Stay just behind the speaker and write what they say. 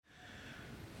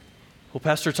Well,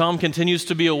 Pastor Tom continues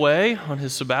to be away on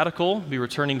his sabbatical, be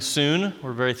returning soon.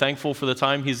 We're very thankful for the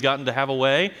time he's gotten to have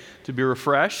away, to be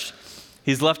refreshed.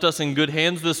 He's left us in good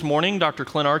hands this morning. Dr.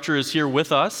 Clint Archer is here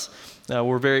with us.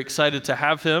 We're very excited to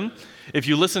have him. If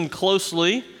you listen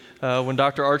closely, when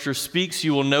Dr. Archer speaks,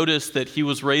 you will notice that he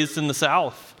was raised in the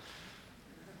South,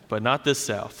 but not this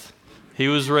South. He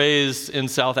was raised in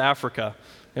South Africa.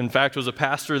 In fact, was a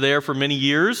pastor there for many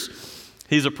years.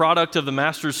 He's a product of the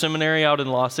Master's Seminary out in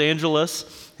Los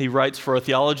Angeles. He writes for a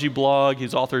theology blog.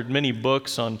 He's authored many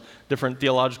books on different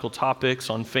theological topics,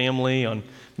 on family, on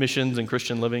missions and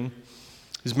Christian living.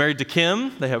 He's married to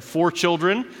Kim. They have 4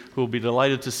 children who will be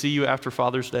delighted to see you after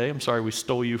Father's Day. I'm sorry we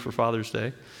stole you for Father's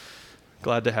Day.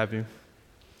 Glad to have you.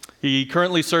 He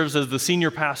currently serves as the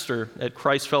senior pastor at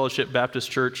Christ Fellowship Baptist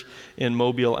Church in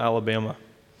Mobile, Alabama.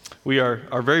 We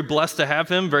are very blessed to have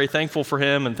him, very thankful for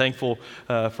him, and thankful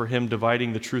for him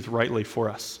dividing the truth rightly for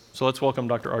us. So let's welcome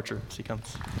Dr. Archer as he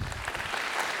comes.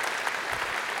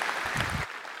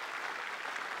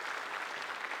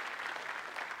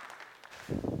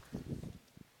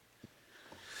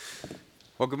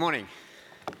 Well, good morning.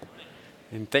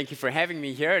 And thank you for having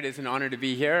me here. It is an honor to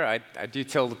be here. I do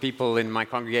tell the people in my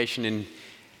congregation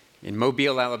in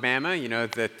Mobile, Alabama,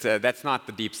 that that's not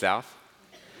the Deep South.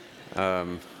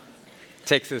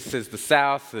 Texas is the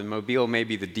South, and Mobile may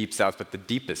be the Deep South, but the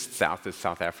deepest South is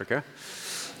South Africa.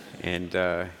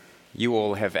 And you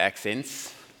all have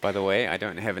accents, by the way. I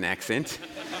don't have an accent.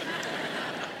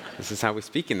 This is how we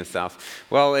speak in the South.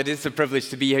 Well, it is a privilege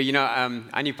to be here.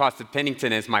 I knew Pastor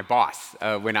Pennington as my boss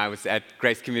when I was at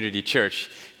Grace Community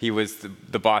Church. He was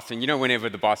the boss. And whenever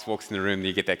the boss walks in the room,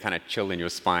 you get that kind of chill in your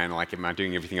spine, like, am I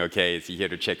doing everything okay? Is he here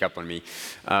to check up on me?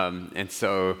 And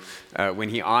so when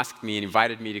he asked me and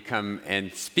invited me to come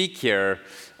and speak here,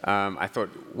 I thought,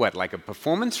 what, like a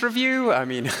performance review? I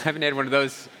mean, I haven't had one of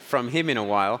those from him in a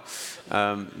while.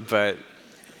 But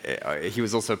he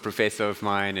was also a professor of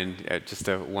mine and just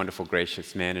a wonderful,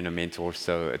 gracious man and a mentor.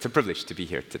 So it's a privilege to be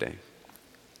here today.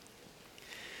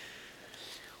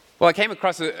 Well, I came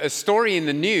across a story in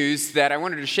the news that I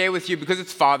wanted to share with you because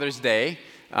it's Father's Day.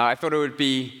 I thought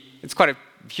it's quite a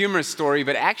humorous story,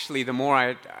 but actually the more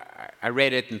I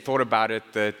read it and thought about it,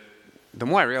 the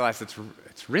more I realized it's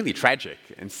really tragic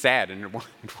and sad, and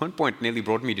at one point it nearly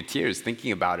brought me to tears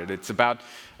thinking about it. It's about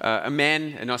a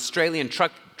man, an Australian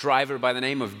truck driver by the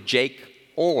name of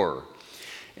Jake Orr.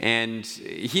 And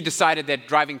he decided that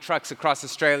driving trucks across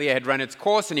Australia had run its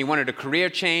course and he wanted a career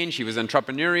change. He was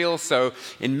entrepreneurial. So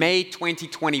in May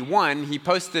 2021, he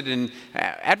posted an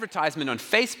advertisement on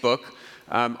Facebook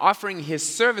offering his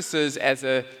services as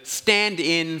a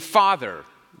stand-in father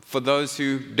for those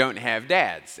who don't have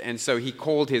dads. And so he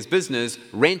called his business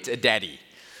Rent a Daddy.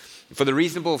 For the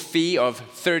reasonable fee of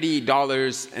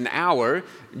 $30 an hour,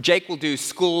 Jake will do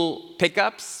school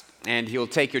pickups, and he'll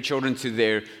take your children to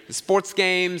their sports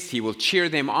games. He will cheer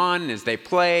them on as they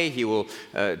play. He will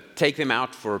take them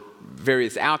out for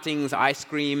various outings, ice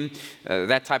cream,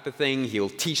 that type of thing. He'll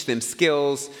teach them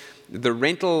skills. The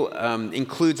rental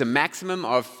includes a maximum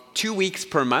of 2 weeks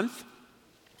per month.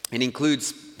 It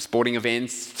includes sporting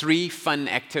events, 3 fun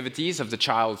activities of the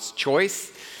child's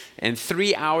choice, and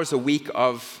 3 hours a week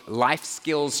of life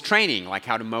skills training, like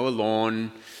how to mow a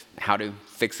lawn, how to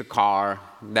fix a car,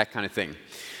 that kind of thing.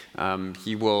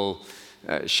 He will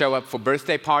show up for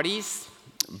birthday parties,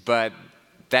 but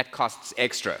that costs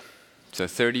extra. So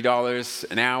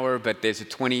 $30 an hour, but there's a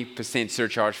 20%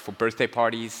 surcharge for birthday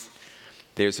parties.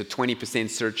 There's a 20%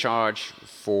 surcharge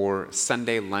for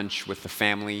Sunday lunch with the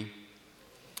family,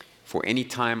 for any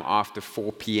time after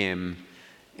 4 p.m.,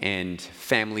 and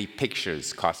family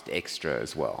pictures cost extra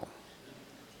as well.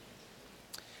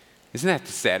 Isn't that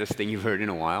the saddest thing you've heard in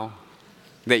a while?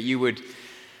 That you would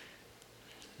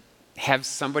have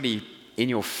somebody in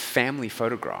your family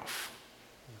photograph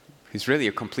who's really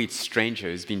a complete stranger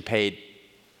who's been paid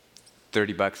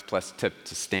 $30 plus tip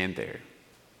to stand there.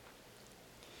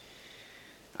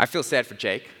 I feel sad for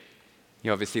Jake. He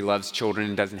obviously loves children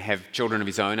and doesn't have children of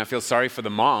his own. I feel sorry for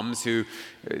the moms who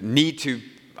need to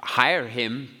hire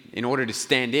him in order to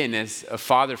stand in as a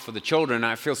father for the children.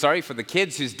 I feel sorry for the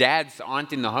kids whose dads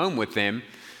aren't in the home with them.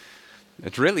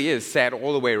 It really is sad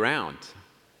all the way around.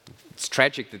 It's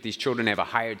tragic that these children have a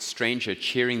hired stranger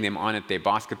cheering them on at their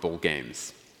basketball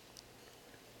games.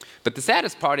 But the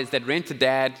saddest part is that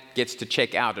Rent-A-Dad gets to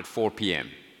check out at 4 p.m.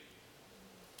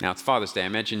 Now, it's Father's Day.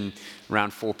 Imagine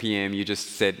around 4 p.m. you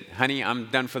just said, honey,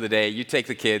 I'm done for the day. You take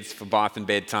the kids for bath and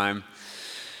bedtime.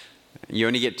 You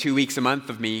only get 2 weeks a month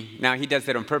of me. Now, he does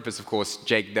that on purpose, of course,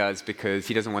 Jake does, because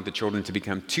he doesn't want the children to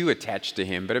become too attached to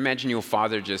him. But imagine your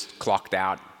father just clocked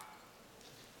out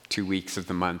 2 weeks of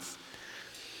the month.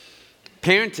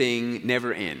 Parenting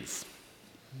never ends.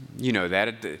 You know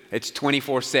that. It's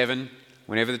 24/7.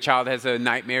 Whenever the child has a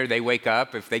nightmare, they wake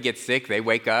up. If they get sick, they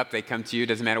wake up. They come to you. It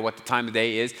doesn't matter what the time of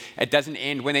day is. It doesn't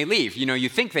end when they leave. You know, you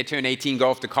think they turn 18, go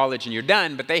off to college, and you're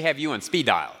done, but they have you on speed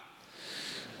dial.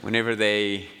 Whenever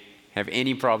they have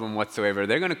any problem whatsoever,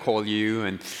 they're going to call you,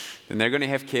 and then they're going to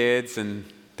have kids, and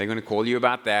they're going to call you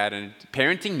about that. And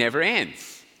parenting never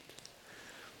ends.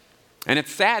 And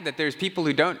it's sad that there's people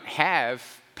who don't have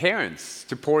parents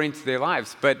to pour into their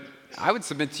lives, but I would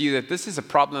submit to you that this is a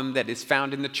problem that is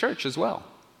found in the church as well.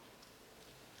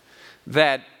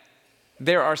 That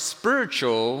there are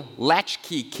spiritual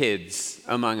latchkey kids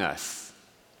among us.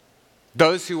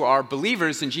 Those who are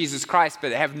believers in Jesus Christ,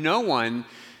 but have no one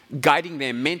guiding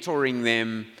them, mentoring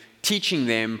them, teaching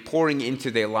them, pouring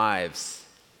into their lives.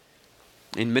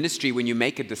 In ministry, when you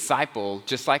make a disciple,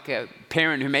 just like a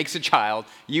parent who makes a child,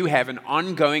 you have an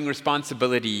ongoing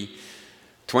responsibility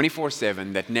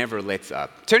 24/7 that never lets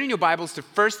up. Turn in your Bibles to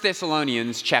 1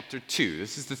 Thessalonians chapter 2.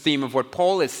 This is the theme of what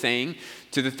Paul is saying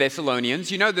to the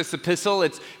Thessalonians. You know this epistle,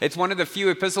 it's one of the few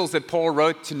epistles that Paul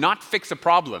wrote to not fix a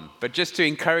problem, but just to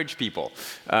encourage people.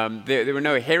 There were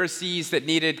no heresies that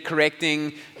needed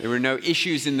correcting. There were no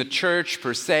issues in the church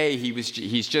per se.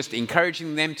 He's just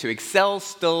encouraging them to excel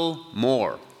still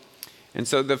more. And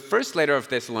so the first letter of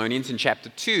Thessalonians in chapter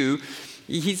 2,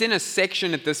 he's in a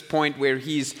section at this point where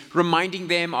he's reminding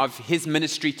them of his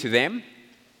ministry to them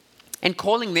and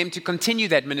calling them to continue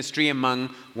that ministry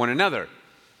among one another.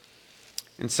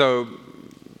 And so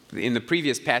in the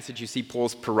previous passage, you see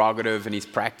Paul's prerogative and his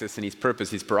practice and his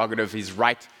purpose. His prerogative, his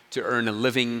right to earn a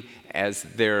living as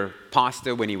their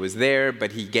pastor when he was there,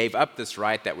 but he gave up this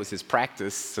right. That was his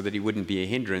practice so that he wouldn't be a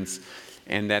hindrance,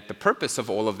 and that the purpose of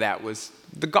all of that was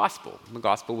the gospel. The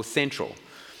gospel was central.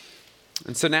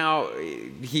 And so now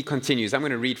he continues. I'm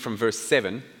going to read from verse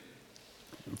 7.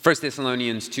 1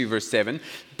 Thessalonians 2, verse 7.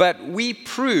 But we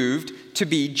proved to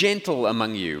be gentle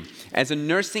among you, as a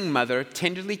nursing mother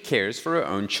tenderly cares for her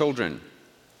own children.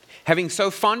 Having so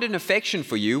fond an affection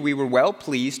for you, we were well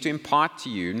pleased to impart to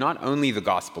you not only the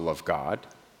gospel of God,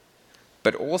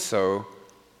 but also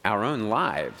our own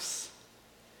lives,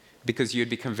 because you had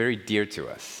become very dear to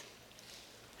us.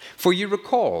 For you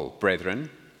recall, brethren,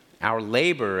 our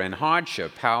labor and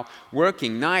hardship, how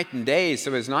working night and day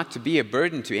so as not to be a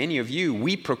burden to any of you,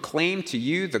 we proclaim to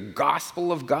you the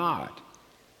gospel of God.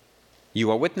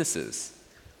 You are witnesses.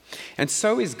 And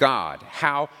so is God,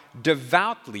 how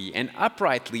devoutly and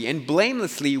uprightly and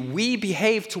blamelessly we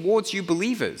behave towards you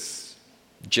believers,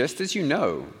 just as you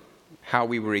know how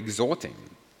we were exhorting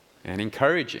and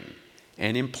encouraging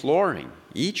and imploring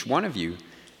each one of you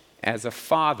as a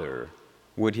father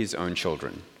would his own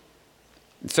children,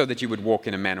 so that you would walk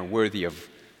in a manner worthy of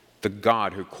the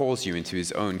God who calls you into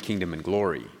his own kingdom and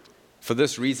glory. For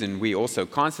this reason, we also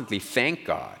constantly thank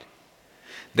God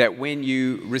that when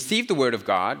you received the word of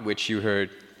God, which you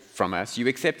heard from us, you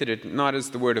accepted it not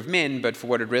as the word of men, but for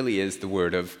what it really is, the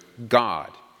word of God,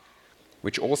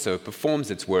 which also performs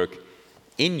its work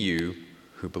in you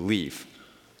who believe.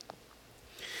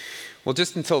 Well,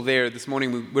 just until there, this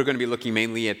morning we're going to be looking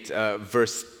mainly at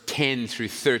verse 10 through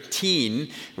 13.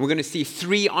 And we're going to see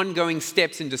 3 ongoing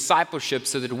steps in discipleship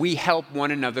so that we help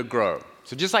one another grow.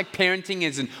 So just like parenting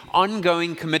is an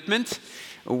ongoing commitment,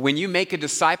 when you make a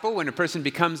disciple, when a person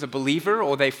becomes a believer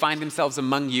or they find themselves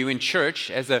among you in church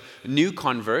as a new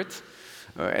convert,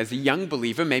 as a young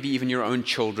believer, maybe even your own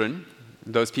children,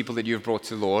 those people that you've brought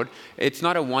to the Lord, it's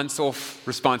not a once-off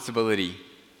responsibility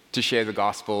to share the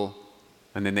gospel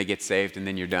and then they get saved and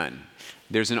then you're done.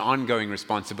 There's an ongoing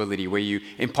responsibility where you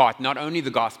impart not only the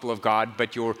gospel of God,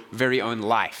 but your very own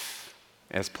life,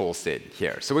 as Paul said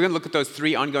here. So we're going to look at those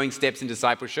 3 ongoing steps in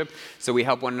discipleship so we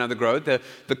help one another grow. The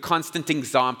constant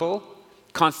example,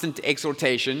 constant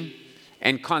exhortation,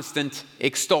 and constant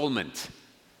extolment.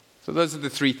 So those are the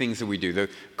 3 things that we do. The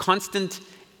constant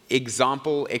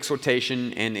example,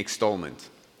 exhortation, and extolment.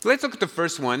 So let's look at the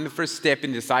first one. The first step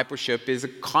in discipleship is a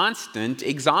constant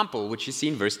example, which you see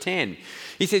in verse 10.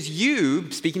 He says,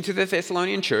 you, speaking to the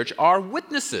Thessalonian church, are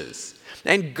witnesses,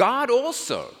 and God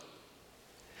also,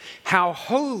 how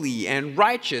holy and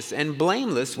righteous and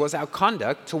blameless was our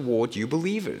conduct toward you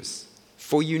believers.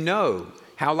 For you know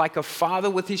how like a father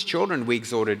with his children we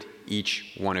exhorted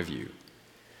each one of you.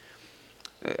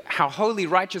 How holy,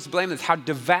 righteous, blameless, how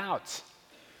devout,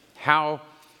 how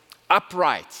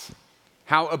upright,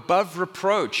 how above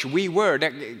reproach we were.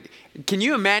 Can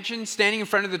you imagine standing in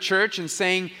front of the church and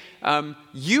saying,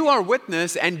 you are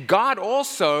witness and God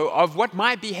also of what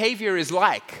my behavior is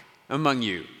like among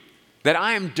you, that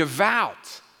I am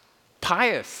devout,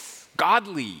 pious,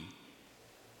 godly,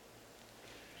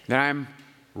 that I'm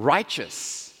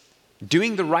righteous,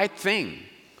 doing the right thing,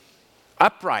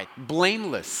 upright,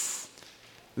 blameless,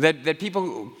 that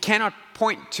people cannot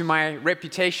point to my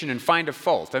reputation and find a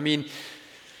fault. I mean, it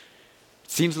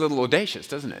seems a little audacious,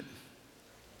 doesn't it?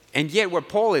 And yet what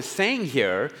Paul is saying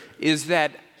here is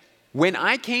that when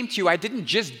I came to you, I didn't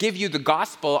just give you the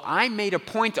gospel. I made a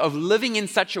point of living in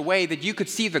such a way that you could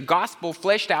see the gospel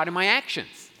fleshed out in my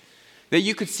actions, that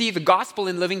you could see the gospel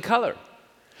in living color,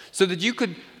 so that you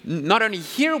could not only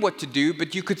hear what to do,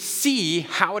 but you could see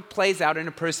how it plays out in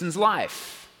a person's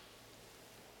life.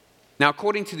 Now,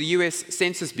 according to the U.S.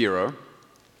 Census Bureau,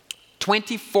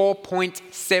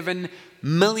 24.7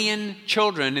 million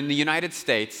children in the United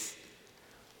States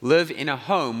live in a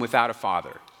home without a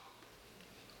father.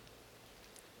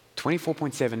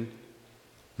 24.7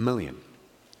 million.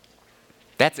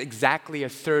 That's exactly a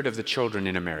third of the children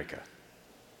in America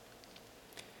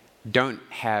don't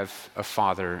have a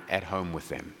father at home with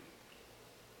them.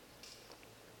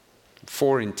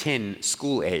 4 in 10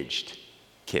 school-aged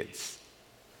kids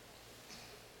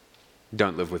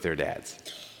don't live with their dads.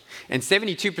 And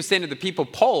 72% of the people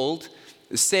polled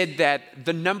said that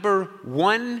the number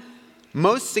one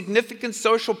most significant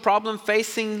social problem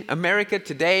facing America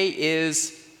today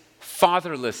is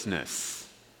fatherlessness.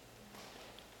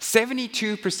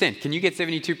 72%. Can you get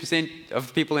 72%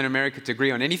 of people in America to agree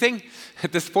on anything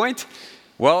at this point?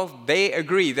 Well, they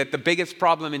agree that the biggest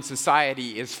problem in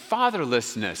society is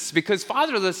fatherlessness, because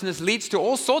fatherlessness leads to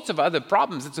all sorts of other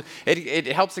problems. It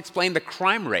helps explain the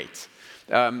crime rate,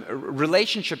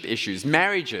 relationship issues,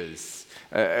 marriages,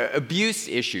 abuse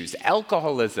issues,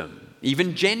 alcoholism,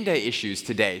 even gender issues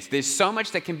today. So there's so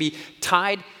much that can be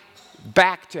tied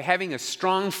back to having a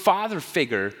strong father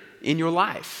figure in your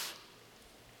life.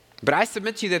 But I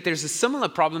submit to you that there's a similar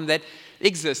problem that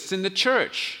exists in the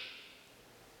church.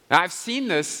 Now, I've seen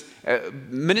this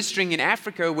ministering in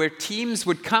Africa, where teams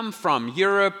would come from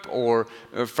Europe or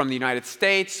from the United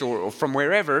States or from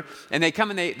wherever, and they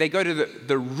come and they go to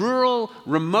the rural,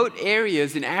 remote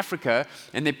areas in Africa,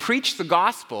 and they preach the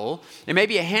gospel, and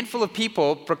maybe a handful of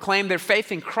people proclaim their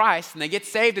faith in Christ, and they get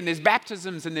saved, and there's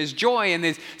baptisms, and there's joy, and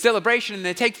there's celebration, and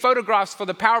they take photographs for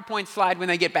the PowerPoint slide when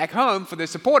they get back home for their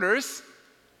supporters,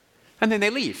 and then they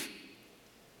leave.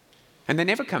 And they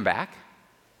never come back.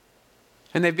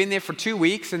 And they've been there for 2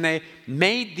 weeks, and they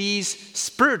made these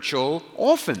spiritual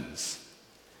orphans.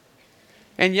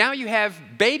 And now you have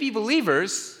baby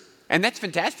believers, and that's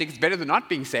fantastic. It's better than not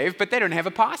being saved, but they don't have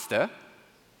a pastor.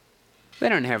 They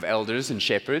don't have elders and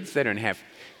shepherds. They don't have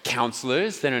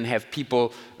counselors. They don't have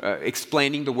people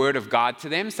explaining the Word of God to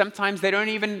them. Sometimes they don't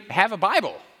even have a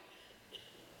Bible.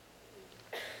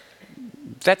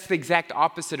 That's the exact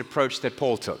opposite approach that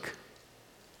Paul took.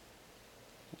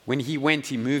 When he went,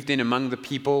 he moved in among the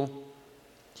people.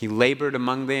 He labored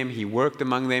among them. He worked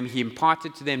among them. He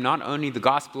imparted to them not only the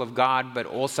gospel of God, but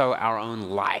also our own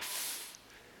life.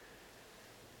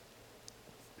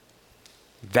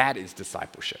 That is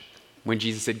discipleship. When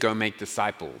Jesus said, go make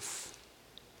disciples,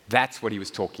 that's what he was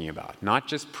talking about. Not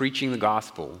just preaching the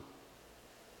gospel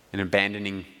and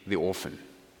abandoning the orphan,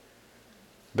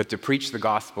 but to preach the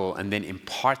gospel and then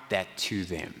impart that to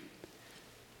them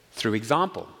through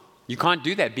example. You can't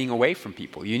do that being away from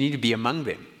people. You need to be among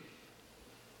them.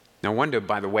 No wonder,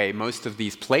 by the way, most of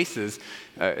these places,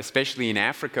 especially in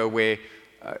Africa, where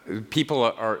people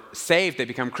are saved, they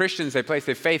become Christians, they place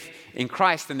their faith in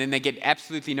Christ, and then they get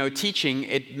absolutely no teaching,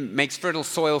 it makes fertile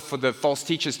soil for the false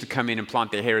teachers to come in and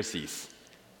plant their heresies.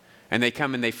 And they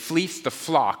come and they fleece the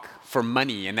flock for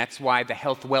money, and that's why the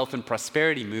health, wealth, and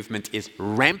prosperity movement is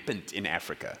rampant in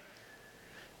Africa.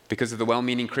 Because of the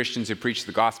well-meaning Christians who preached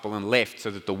the gospel and left so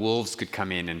that the wolves could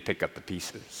come in and pick up the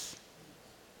pieces.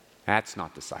 That's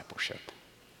not discipleship.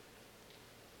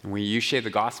 And when you share the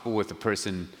gospel with a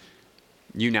person,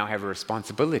 you now have a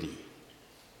responsibility.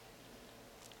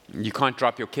 You can't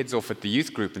drop your kids off at the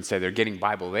youth group and say they're getting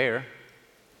Bible there,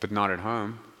 but not at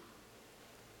home.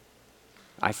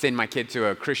 I send my kid to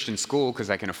a Christian school because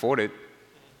I can afford it.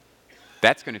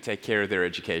 That's going to take care of their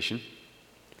education.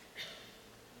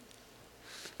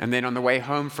 And then on the way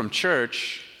home from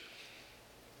church,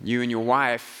 you and your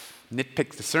wife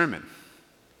nitpick the sermon.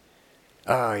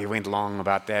 Oh, he went long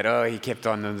about that. Oh, he kept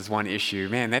on this one issue.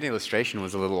 Man, that illustration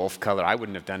was a little off color. I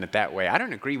wouldn't have done it that way. I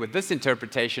don't agree with this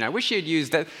interpretation. I wish he had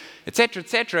used that, etc.,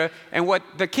 etc. And what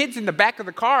the kids in the back of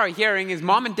the car are hearing is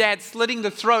mom and dad slitting the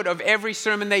throat of every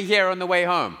sermon they hear on the way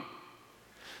home.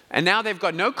 And now they've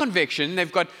got no conviction.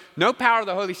 They've got no power of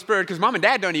the Holy Spirit because mom and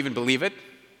dad don't even believe it.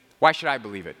 Why should I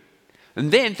believe it? And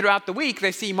then throughout the week,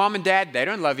 they see mom and dad, they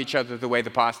don't love each other the way the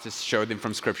pastors showed them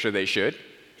from Scripture they should.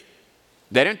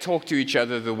 They don't talk to each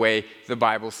other the way the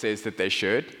Bible says that they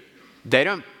should. They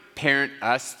don't parent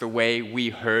us the way we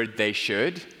heard they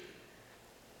should.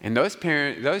 And those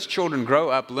children grow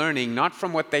up learning not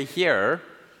from what they hear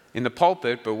in the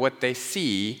pulpit, but what they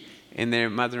see in their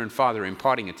mother and father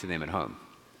imparting it to them at home.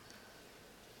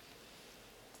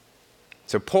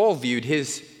 So Paul viewed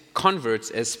his converts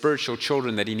as spiritual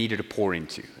children that he needed to pour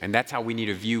into. And that's how we need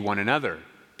to view one another,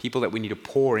 people that we need to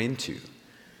pour into.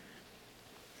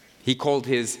 He called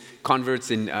his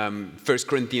converts in 1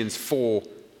 Corinthians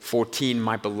 4:14,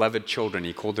 my beloved children.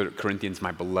 He called the Corinthians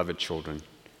my beloved children.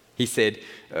 He said,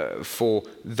 for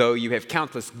though you have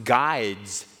countless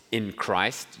guides in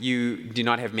Christ, you do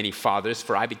not have many fathers,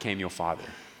 for I became your father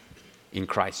in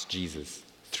Christ Jesus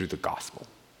through the gospel.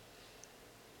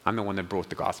 I'm the one that brought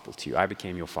the gospel to you. I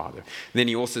became your father. Then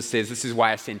he also says, this is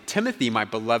why I sent Timothy, my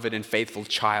beloved and faithful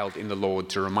child in the Lord,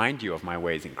 to remind you of my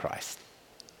ways in Christ.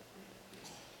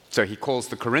 So he calls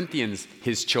the Corinthians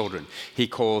his children. He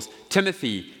calls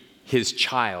Timothy his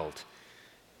child.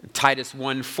 Titus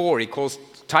 1:4, he calls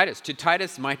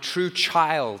Titus, my true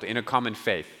child in a common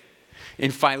faith.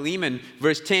 In Philemon,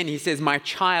 verse 10, he says, my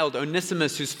child,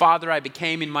 Onesimus, whose father I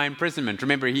became in my imprisonment.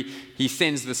 Remember, he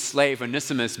sends the slave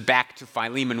Onesimus back to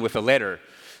Philemon with a letter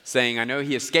saying, I know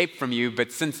he escaped from you,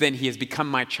 but since then he has become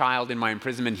my child in my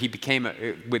imprisonment.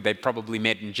 They probably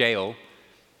met in jail.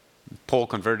 Paul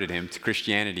converted him to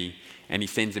Christianity, and he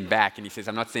sends him back, and he says,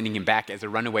 I'm not sending him back as a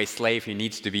runaway slave who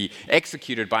needs to be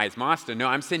executed by his master. No,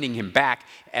 I'm sending him back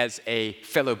as a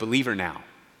fellow believer now.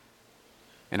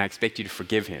 And I expect you to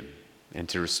forgive him and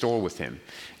to restore with him.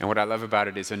 And what I love about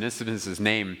it is Onesimus'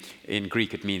 name in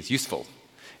Greek, it means useful.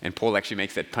 And Paul actually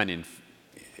makes that pun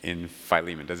in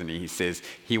Philemon, doesn't he? He says,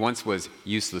 he once was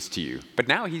useless to you, but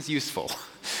now he's useful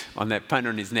on that pun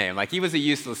on his name. Like he was a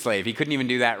useless slave. He couldn't even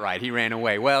do that right. He ran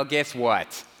away. Well, guess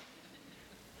what?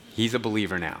 He's a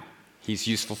believer now. He's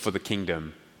useful for the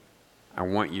kingdom. I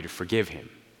want you to forgive him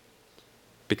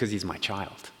because he's my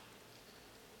child.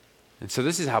 And so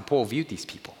this is how Paul viewed these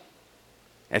people,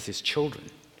 as his children.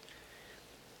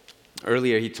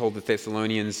 Earlier, he told the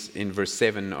Thessalonians in verse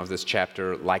 7 of this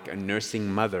chapter, like a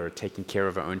nursing mother taking care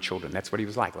of her own children. That's what he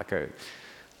was like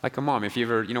a mom. If you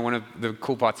ever, one of the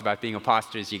cool parts about being a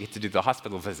pastor is you get to do the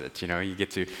hospital visit. You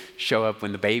get to show up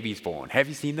when the baby's born. Have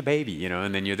you seen the baby?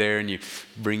 And then you're there and you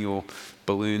bring your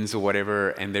balloons or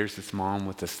whatever, and there's this mom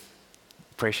with this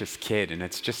precious kid, and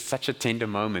it's just such a tender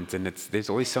moment, and there's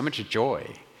always so much joy.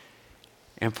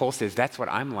 And Paul says, that's what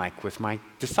I'm like with my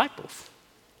disciples,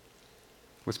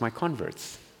 with my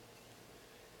converts.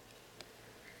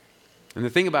 And the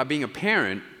thing about being a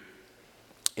parent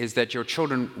is that your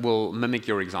children will mimic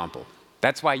your example.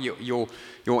 That's why you're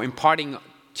imparting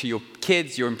to your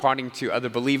kids, you're imparting to other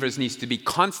believers needs to be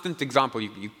constant example.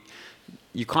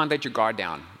 You can't let your guard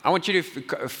down. I want you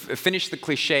to finish the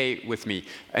cliche with me.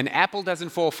 An apple doesn't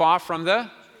fall far from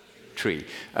the tree.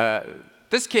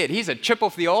 This kid, he's a chip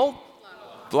off the old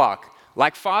block.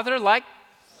 Like father, like...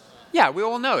 Yeah, we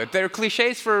all know it. They're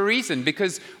cliches for a reason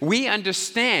because we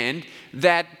understand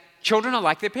that children are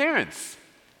like their parents.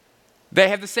 They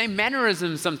have the same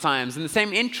mannerisms sometimes and the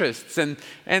same interests and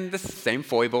the same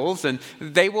foibles, and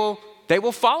they will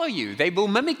follow you. They will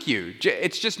mimic you.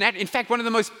 It's just natural. In fact, one of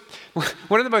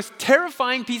the most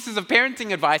terrifying pieces of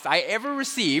parenting advice I ever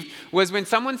received was when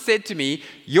someone said to me,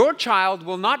 your child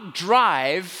will not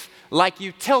drive like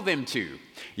you tell them to.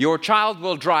 Your child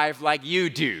will drive like you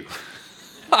do.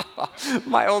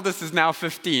 My oldest is now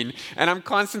 15, and I'm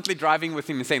constantly driving with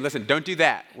him and saying, listen, don't do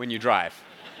that when you drive.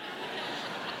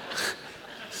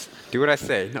 Do what I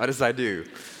say, not as I do.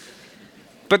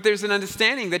 But there's an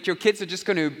understanding that your kids are just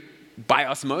going to, by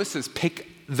osmosis, pick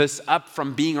this up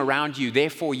from being around you.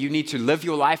 Therefore, you need to live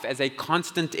your life as a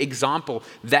constant example.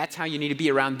 That's how you need to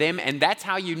be around them, and that's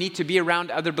how you need to be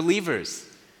around other believers.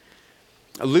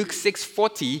 Luke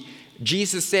 6:40,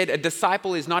 Jesus said, a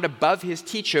disciple is not above his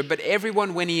teacher, but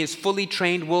everyone, when he is fully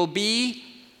trained, will be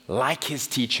like his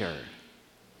teacher.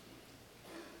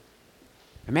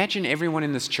 Imagine everyone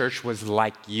in this church was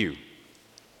like you.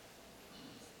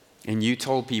 And you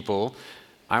told people,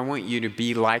 I want you to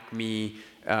be like me.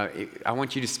 I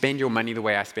want you to spend your money the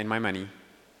way I spend my money.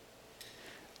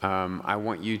 I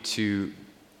want you to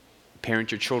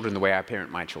parent your children the way I parent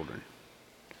my children.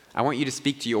 I want you to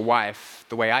speak to your wife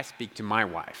the way I speak to my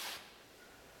wife.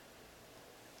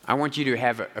 I want you to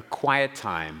have a quiet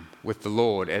time with the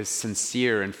Lord as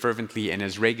sincere and fervently and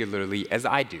as regularly as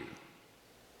I do.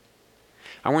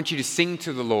 I want you to sing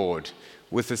to the Lord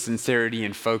with the sincerity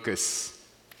and focus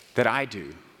that I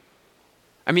do.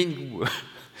 I mean,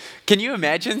 can you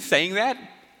imagine saying that?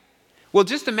 Well,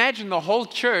 just imagine the whole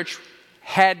church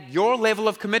had your level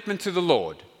of commitment to the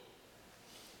Lord.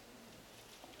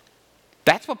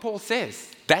 That's what Paul says.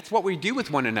 That's what we do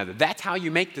with one another. That's how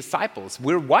you make disciples.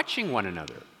 We're watching one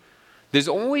another. There's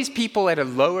always people at a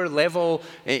lower level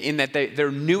in that they're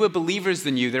newer believers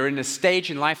than you. They're in a stage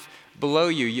in life below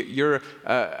you. You're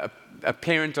a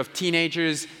parent of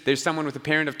teenagers. There's someone with a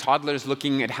parent of toddlers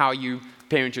looking at how you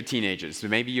parent your teenagers. So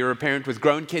maybe you're a parent with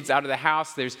grown kids out of the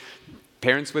house. There's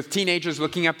parents with teenagers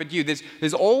looking up at you.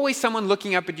 There's always someone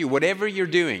looking up at you, whatever you're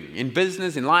doing, in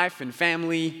business, in life, in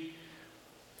family.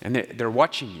 And they're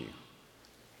watching you.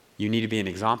 You need to be an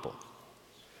example.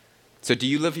 So do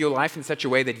you live your life in such a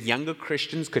way that younger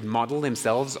Christians could model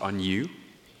themselves on you?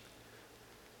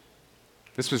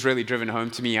 This was really driven home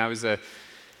to me. I was a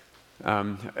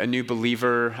new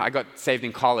believer. I got saved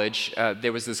in college.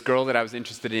 There was this girl that I was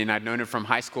interested in. I'd known her from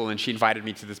high school, and she invited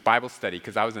me to this Bible study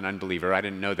because I was an unbeliever. I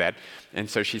didn't know that. And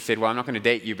so she said, well, I'm not going to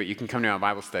date you, but you can come to our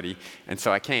Bible study. And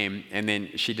so I came, and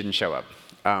then she didn't show up.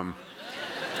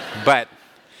 But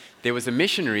there was a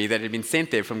missionary that had been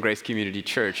sent there from Grace Community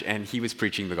Church, and he was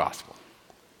preaching the gospel.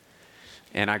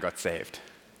 And I got saved.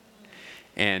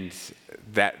 And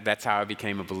that's how I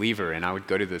became a believer. And I would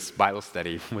go to this Bible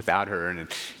study without her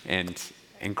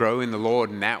and grow in the Lord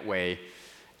in that way.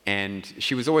 And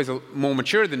she was always more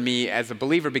mature than me as a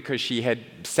believer because she had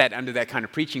sat under that kind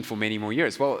of preaching for many more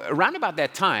years. Well, around about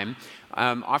that time,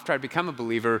 after I'd become a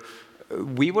believer,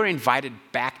 we were invited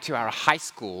back to our high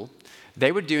school.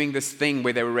 They were doing this thing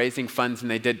where they were raising funds, and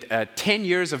they did 10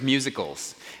 years of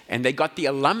musicals. And they got the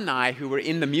alumni who were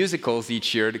in the musicals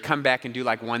each year to come back and do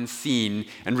like one scene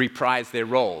and reprise their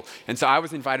role. And so I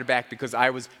was invited back because I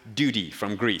was Duty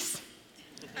from Grease.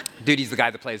 Duty's the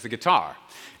guy that plays the guitar.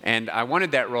 And I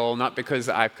wanted that role not because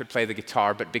I could play the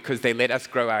guitar, but because they let us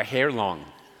grow our hair long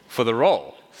for the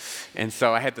role. And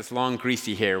so I had this long,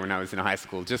 greasy hair when I was in high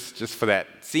school, just for that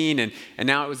scene. And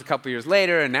now it was a couple years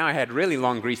later, and now I had really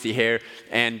long, greasy hair,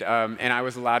 and I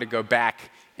was allowed to go back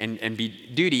and be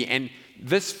Duty. And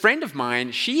this friend of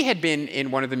mine, she had been in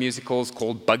one of the musicals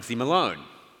called Bugsy Malone.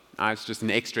 I was just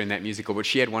an extra in that musical, but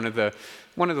she had one of the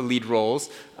lead roles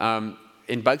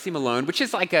in Bugsy Malone, which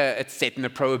is like it's set in the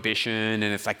Prohibition, and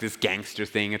it's like this gangster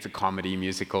thing. It's a comedy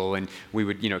musical, and we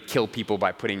would, kill people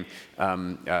by putting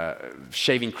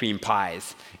shaving cream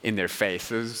pies in their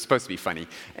face. It was supposed to be funny,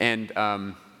 and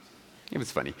it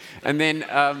was funny. And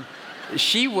then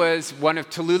she was one of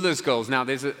Tallulah's girls. Now,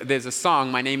 there's a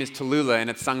song, My Name is Tallulah, and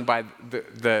it's sung by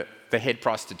the head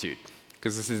prostitute,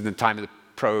 because this is in the time of the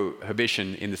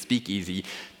Prohibition in the speakeasy.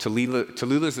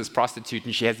 Tallulah's this prostitute,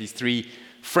 and she has these three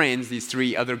friends, these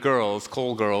three other girls,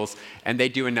 call girls, and they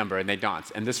do a number and they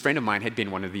dance. And this friend of mine had been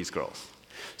one of these girls.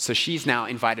 So she's now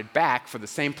invited back for the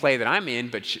same play that I'm in,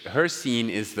 but her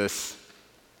scene is this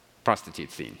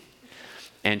prostitute scene.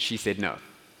 And she said no,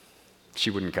 she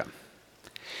wouldn't come.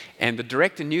 And the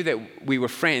director knew that we were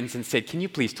friends and said, can you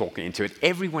please talk her into it?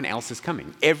 Everyone else is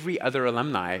coming. Every other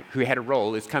alumni who had a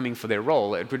role is coming for their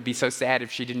role. It would be so sad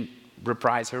if she didn't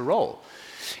reprise her role.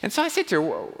 And so I said to her,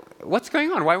 what's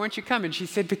going on? Why won't you come? And she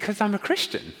said, because I'm a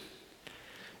Christian.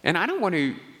 And I don't want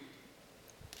to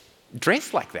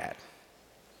dress like that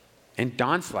and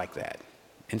dance like that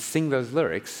and sing those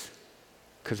lyrics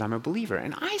because I'm a believer.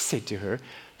 And I said to her,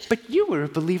 but you were a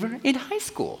believer in high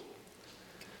school.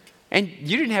 And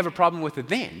you didn't have a problem with it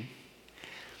then.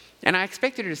 And I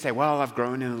expected her to say, well, I've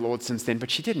grown in the Lord since then.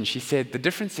 But she didn't. She said, the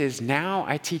difference is now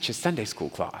I teach a Sunday school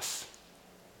class.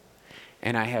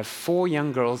 And I have 4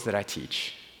 young girls that I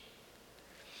teach.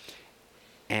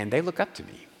 And they look up to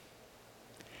me.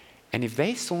 And if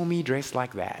they saw me dressed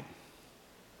like that,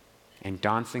 and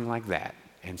dancing like that,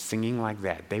 and singing like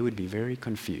that, they would be very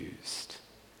confused.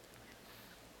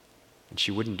 And she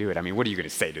wouldn't do it. I mean, what are you going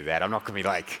to say to that? I'm not going to be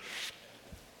like,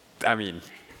 I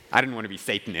didn't want to be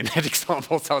Satan in that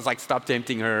example, so I was like, stop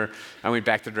tempting her. I went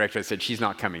back to the director and said, she's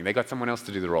not coming. They got someone else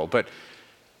to do the role. But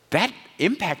that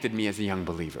impacted me as a young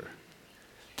believer.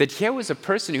 That here was a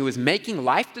person who was making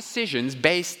life decisions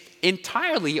based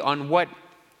entirely on what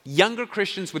younger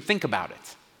Christians would think about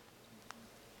it.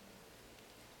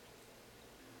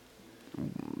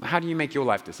 How do you make your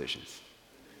life decisions?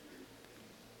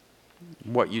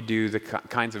 What you do, the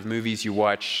kinds of movies you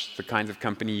watch, the kinds of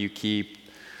company you keep,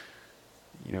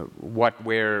 what,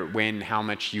 where, when, how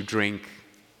much you drink,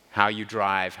 how you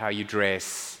drive, how you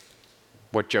dress,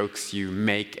 what jokes you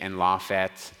make and laugh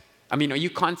at. Are you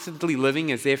constantly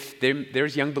living as if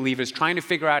there's young believers trying to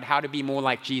figure out how to be more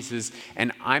like Jesus,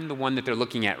 and I'm the one that they're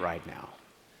looking at right now?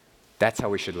 That's how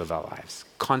we should live our lives.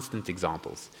 Constant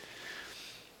examples.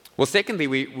 Well, secondly,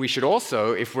 we should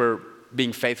also, if we're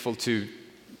being faithful to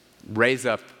raise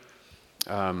up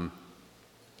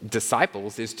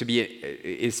disciples,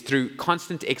 is through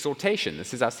constant exhortation.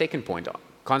 This is our second point.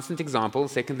 constant example.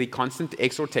 Secondly, constant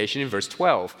exhortation in verse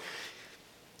 12.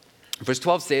 Verse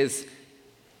 12 says,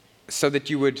 so that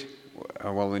you would,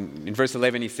 in verse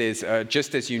 11 he says,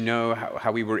 just as you know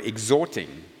how we were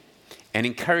exhorting and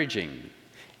encouraging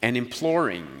and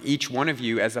imploring each one of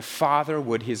you as a father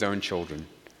would his own children,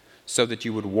 so that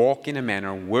you would walk in a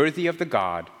manner worthy of the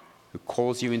God who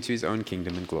calls you into his own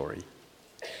kingdom and glory.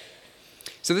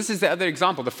 So this is the other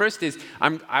example. The first is,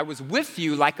 I was with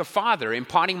you like a father,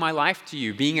 imparting my life to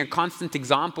you, being a constant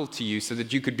example to you so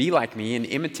that you could be like me and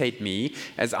imitate me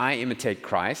as I imitate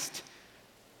Christ.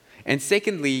 And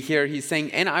secondly, here he's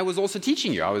saying, and I was also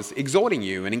teaching you. I was exhorting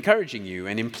you and encouraging you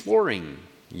and imploring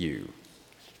you.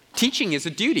 Teaching is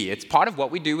a duty. It's part of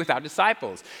what we do with our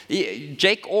disciples.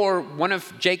 One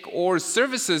of Jake Orr's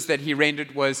services that he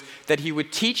rendered was that he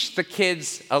would teach the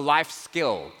kids a life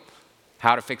skill.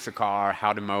 How to fix a car,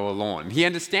 how to mow a lawn. He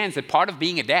understands that part of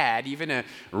being a dad, even a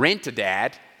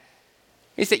rent-a-dad,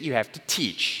 is that you have to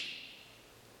teach.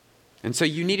 And so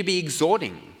you need to be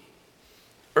exhorting,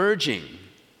 urging.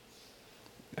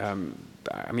 I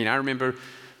remember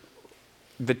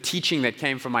the teaching that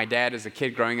came from my dad as a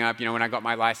kid growing up. When I got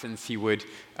my license, he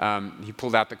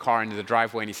pulled out the car into the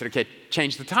driveway and he said, okay,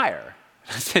 change the tire.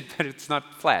 I said, but it's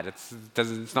not flat,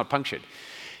 it's not punctured.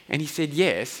 And he said,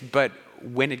 yes, but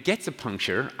when it gets a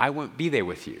puncture, I won't be there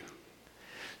with you.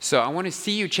 So I want to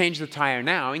see you change the tire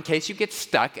now in case you get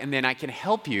stuck, and then I can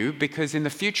help you, because in the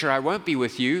future I won't be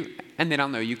with you, and then I'll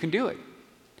know you can do it.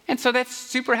 And so that's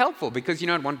super helpful, because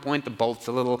at one point the bolt's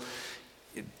a little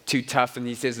too tough, and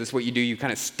he says this is what you do, you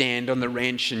kind of stand on the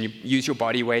wrench and you use your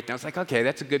body weight. And I was like, okay,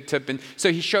 that's a good tip. And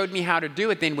so he showed me how to do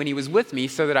it then when he was with me,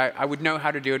 so that I would know how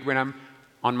to do it when I'm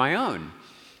on my own.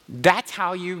 That's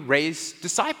how you raise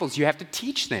disciples. You have to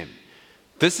teach them.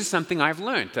 This is something I've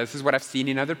learned. This is what I've seen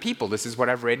in other people. This is what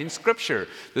I've read in Scripture.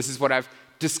 This is what I've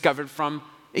discovered from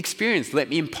experience. Let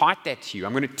me impart that to you.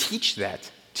 I'm going to teach that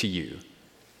to you.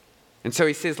 And so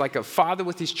he says, like a father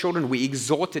with his children, we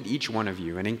exhorted each one of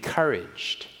you and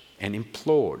encouraged and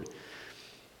implored.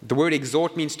 The word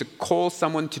exhort means to call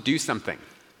someone to do something.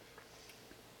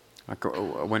 Like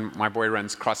when my boy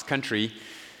runs cross country,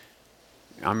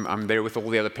 I'm there with all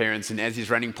the other parents, and as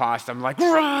he's running past, I'm like,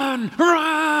 run,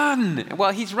 run! Well,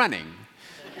 he's running.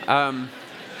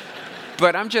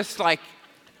 But I'm just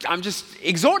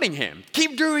exhorting him.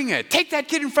 Keep doing it. Take that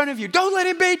kid in front of you. Don't let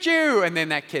him beat you. And then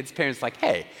that kid's parents like,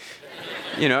 hey,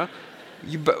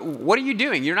 but what are you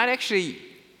doing? You're not actually,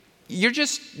 you're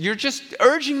just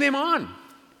urging them on.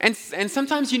 And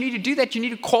sometimes you need to do that. You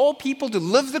need to call people to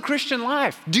live the Christian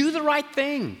life. Do the right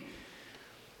thing.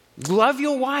 Love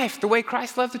your wife the way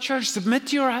Christ loved the church. Submit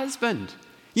to your husband.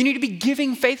 You need to be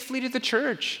giving faithfully to the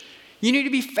church. You need to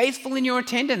be faithful in your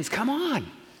attendance. Come on.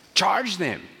 Charge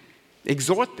them.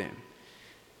 Exhort them.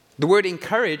 The word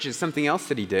encourage is something else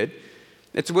that he did.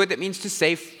 It's a word that means to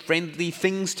say friendly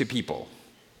things to people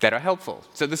that are helpful.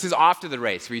 So this is after the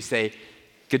race where you say,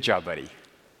 good job, buddy.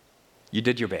 You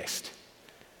did your best.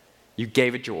 You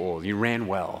gave it your all. You ran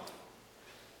well.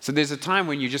 So there's a time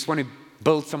when you just want to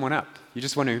build someone up. You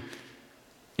just want to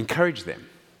encourage them.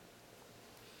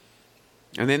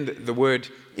 And then the word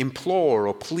implore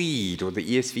or plead, or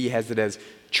the ESV has it as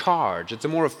charge. It's a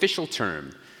more official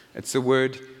term. It's the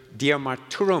word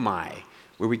diamarturomai,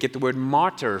 where we get the word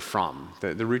martyr from.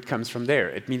 The root comes from there.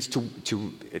 It means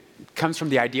it comes from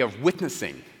the idea of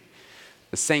witnessing,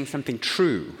 saying something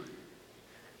true.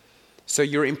 So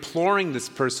you're imploring this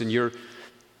person, you're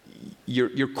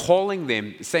calling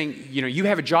them, saying, you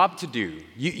have a job to do.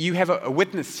 You have a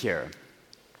witness here.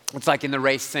 It's like in the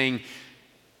race saying,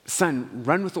 son,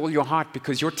 run with all your heart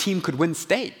because your team could win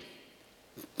state.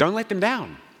 Don't let them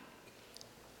down.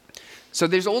 So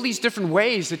there's all these different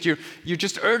ways that you're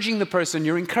just urging the person,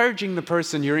 you're encouraging the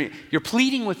person, you're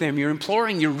pleading with them, you're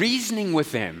imploring, you're reasoning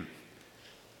with them.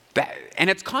 And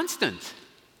it's constant.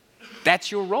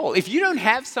 That's your role. If you don't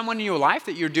have someone in your life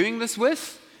that you're doing this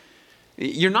with,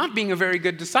 you're not being a very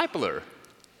good discipler.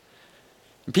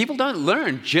 People don't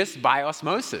learn just by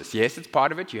osmosis. Yes, it's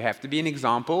part of it. You have to be an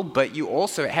example, but you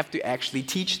also have to actually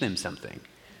teach them something.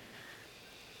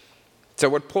 So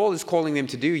what Paul is calling them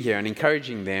to do here and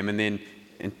encouraging them and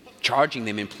charging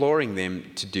them, imploring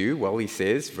them to do, well, he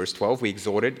says, verse 12, we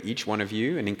exhorted each one of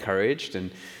you and encouraged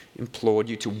and implored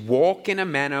you to walk in a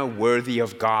manner worthy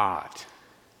of God.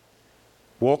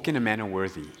 Walk in a manner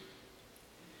worthy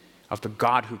of the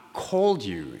God who called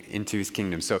you into his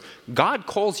kingdom. So God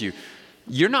calls you.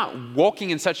 You're not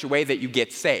walking in such a way that you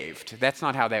get saved. That's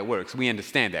not how that works. We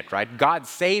understand that, right? God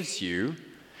saves you,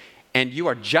 and you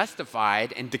are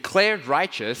justified and declared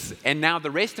righteous, and now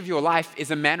the rest of your life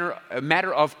is a matter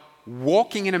of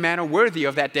walking in a manner worthy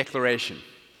of that declaration.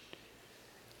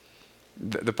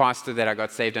 the pastor that I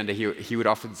got saved under, he would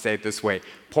often say it this way: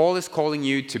 Paul is calling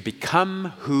you to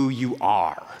become who you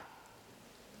are.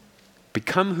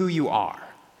 Become who you are.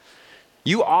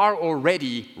 You are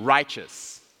already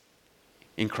righteous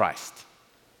in Christ.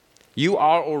 You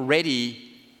are already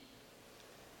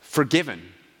forgiven,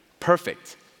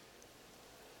 perfect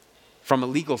from a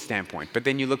legal standpoint. But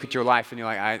then you look at your life and you're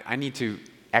like, I need to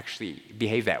actually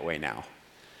behave that way now.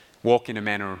 Walk in a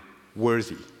manner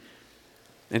worthy.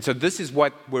 And so this is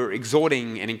what we're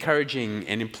exhorting and encouraging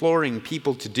and imploring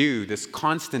people to do, this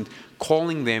constant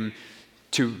calling them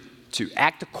to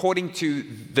act according to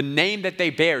the name that they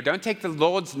bear. Don't take the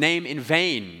Lord's name in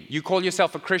vain. You call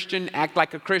yourself a Christian, act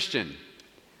like a Christian.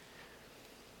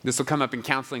 This will come up in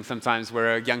counseling sometimes,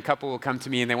 where a young couple will come to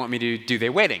me and they want me to do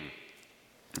their wedding.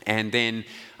 And then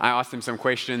I ask them some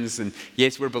questions, and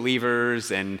yes, we're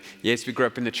believers, and yes, we grew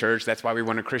up in the church, that's why we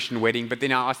want a Christian wedding. But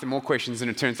then I ask them more questions, and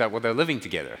it turns out, well, they're living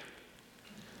together.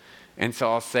 And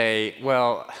so I'll say,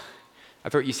 well, I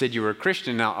thought you said you were a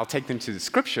Christian. Now I'll take them to the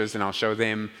scriptures, and I'll show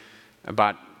them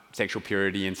about sexual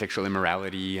purity and sexual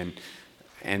immorality, and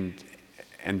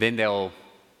then they'll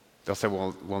say,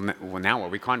 well, now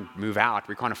what? We can't move out.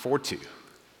 We can't afford to.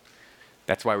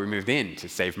 That's why we moved in, to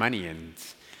save money. And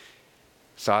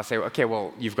so I say, okay,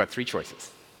 well, you've got three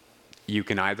choices. You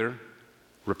can either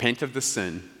repent of the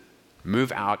sin,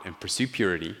 move out and pursue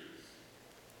purity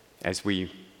as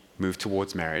we move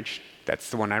towards marriage. That's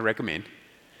the one I recommend.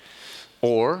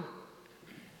 Or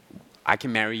I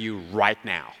can marry you right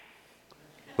now.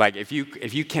 Like if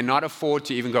you cannot afford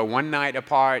to even go one night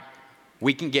apart,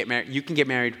 we can get married. You can get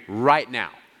married right now.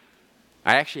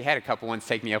 I actually had a couple once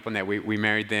take me up on that. We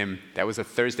married them. That was a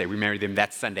Thursday. We married them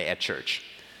that Sunday at church.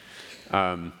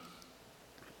 I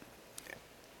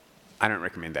don't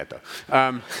recommend that though.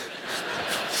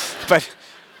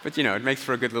 But you know, it makes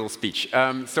for a good little speech.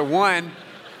 So one,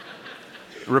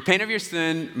 repent of your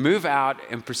sin, move out,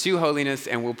 and pursue holiness,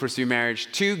 and we'll pursue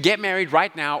marriage. Two, get married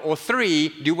right now. Or three,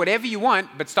 do whatever you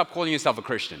want, but stop calling yourself a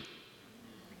Christian.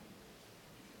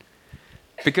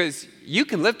 Because you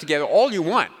can live together all you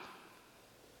want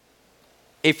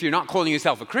if you're not calling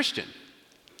yourself a Christian.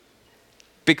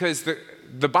 Because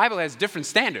the Bible has different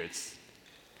standards.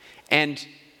 And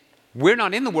we're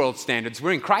not in the world's standards,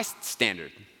 we're in Christ's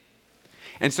standard.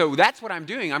 And so that's what I'm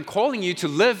doing. I'm calling you to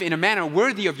live in a manner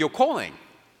worthy of your calling.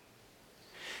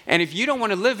 And if you don't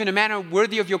want to live in a manner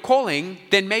worthy of your calling,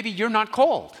 then maybe you're not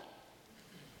called.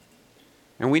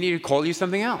 And we need to call you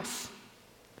something else.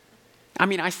 I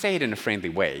mean, I say it in a friendly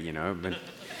way, you know,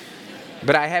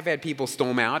 but I have had people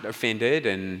storm out, offended,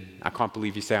 and I can't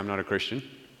believe you say I'm not a Christian.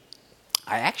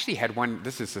 I actually had one,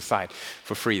 this is a side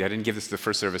for free, I didn't give this to the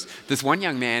first service. This one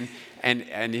young man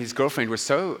and his girlfriend were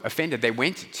so offended, they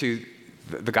went to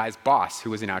the guy's boss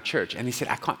who was in our church, and he said,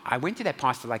 I went to that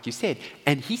pastor like you said,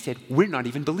 and he said, we're not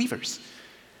even believers.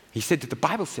 He said that the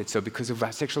Bible said so because of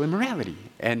our sexual immorality.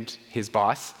 And his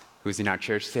boss, who was in our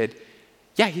church, said,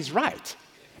 yeah, he's right.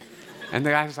 And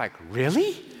the guy was like,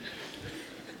 really?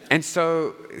 And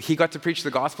so he got to preach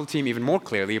the gospel to him even more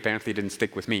clearly. Apparently it didn't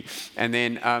stick with me. And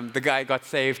then the guy got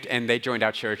saved, and they joined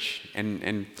our church,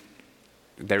 and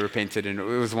they repented, and it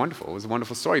was wonderful. It was a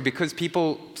wonderful story because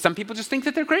some people just think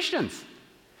that they're Christians.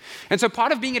 And so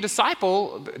part of being a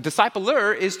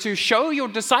discipler is to show your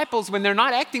disciples when they're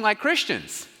not acting like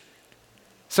Christians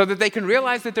so that they can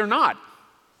realize that they're not.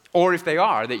 Or if they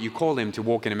are, that you call them to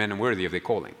walk in a manner worthy of their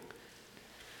calling.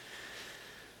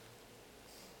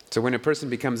 So when a person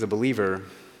becomes a believer,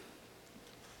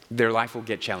 their life will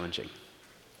get challenging.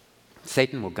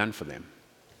 Satan will gun for them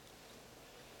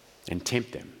and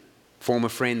tempt them. Former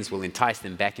friends will entice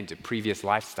them back into previous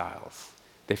lifestyles.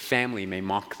 Their family may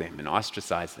mock them and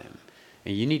ostracize them.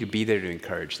 And you need to be there to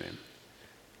encourage them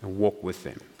and walk with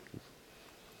them.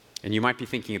 And you might be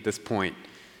thinking at this point,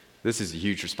 this is a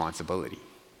huge responsibility.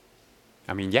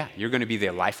 I mean, yeah, you're going to be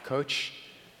their life coach.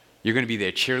 You're going to be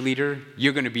their cheerleader.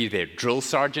 You're going to be their drill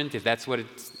sergeant, if that's what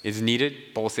is needed.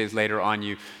 Paul says later on,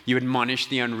 you admonish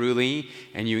the unruly,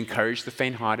 and you encourage the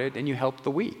faint-hearted, and you help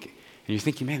the weak. And you're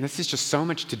thinking, man, this is just so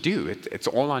much to do. It's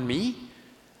all on me?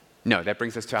 No, that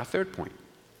brings us to our third point,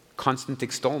 constant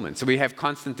extolment. So we have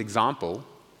constant example.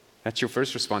 That's your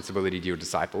first responsibility to your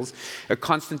disciples. A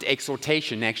constant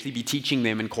exhortation, actually be teaching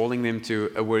them and calling them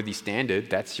to a worthy standard.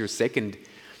 That's your second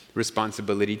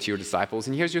responsibility to your disciples.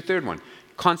 And here's your third one,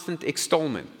 constant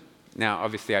extolment. Now,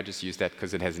 obviously, I just used that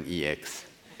because it has an EX.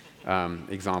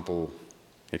 Example,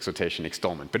 exhortation,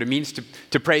 extolment. But it means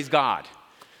to praise God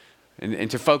and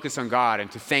to focus on God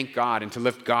and to thank God and to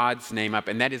lift God's name up.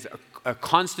 And that is a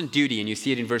constant duty, and you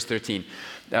see it in verse 13.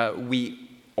 We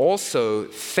also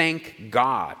thank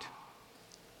God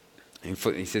And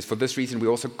he says, for this reason we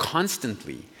also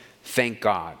constantly thank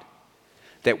God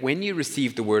that when you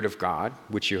received the word of God,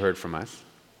 which you heard from us,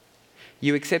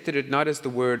 you accepted it not as the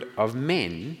word of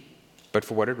men, but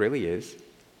for what it really is,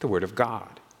 the word of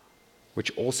God,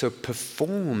 which also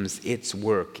performs its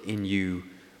work in you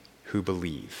who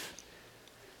believe.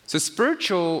 So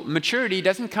spiritual maturity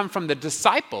doesn't come from the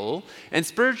disciple, and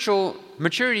spiritual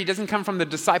maturity doesn't come from the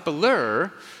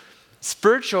discipler.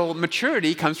 Spiritual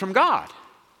maturity comes from God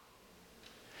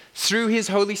through his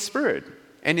Holy Spirit.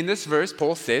 And in this verse,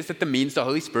 Paul says that the means the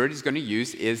Holy Spirit is going to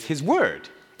use is his word.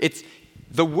 It's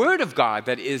the word of God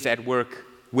that is at work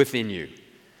within you.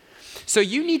 So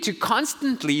you need to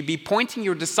constantly be pointing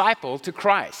your disciple to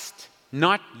Christ,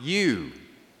 not you.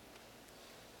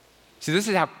 See, this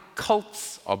is how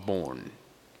cults are born.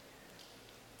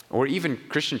 Or even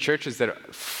Christian churches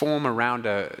that form around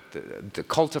the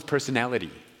cult of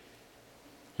personality.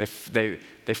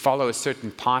 They follow a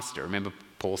certain pastor. Remember,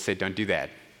 Paul said, don't do that.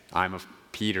 I'm of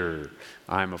Peter,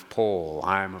 I'm of Paul,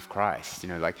 I'm of Christ.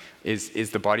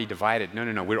 Is the body divided?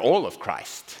 No, we're all of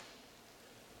Christ.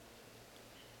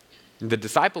 The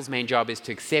disciple's main job is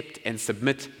to accept and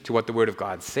submit to what the Word of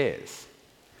God says.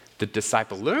 The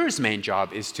discipler's main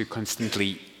job is to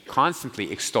constantly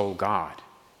extol God.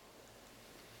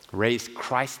 Raise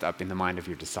Christ up in the mind of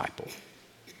your disciple.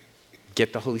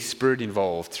 Get the Holy Spirit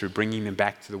involved through bringing them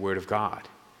back to the Word of God.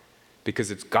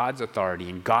 Because it's God's authority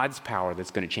and God's power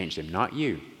that's going to change them, not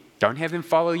you. Don't have them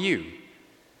follow you.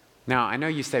 Now, I know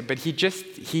you say, but he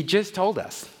just told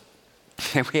us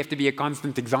that we have to be a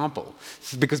constant example.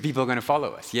 This is because people are going to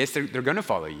follow us. Yes, they're going to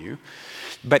follow you.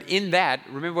 But in that,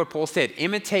 remember what Paul said,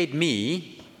 imitate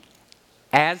me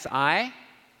as I,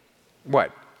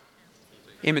 what?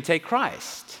 Imitate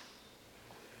Christ.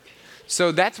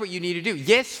 So that's what you need to do.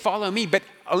 Yes, follow me, but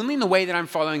only in the way that I'm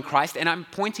following Christ, and I'm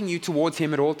pointing you towards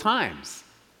him at all times.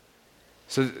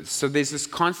 So there's this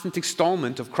constant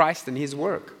extolment of Christ and his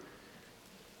work.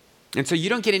 And so you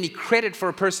don't get any credit for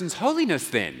a person's holiness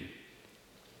then.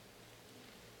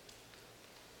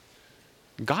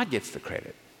 God gets the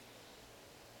credit.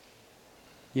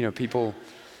 People,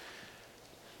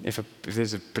 if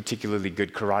there's a particularly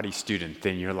good karate student,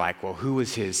 then you're like, well, who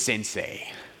was his sensei?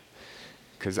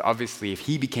 Because obviously if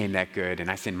he became that good and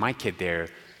I send my kid there,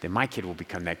 then my kid will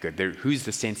become that good. Who's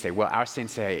the sensei? Well, our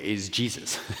sensei is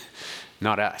Jesus,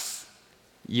 not us.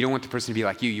 You don't want the person to be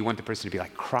like you want the person to be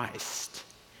like Christ.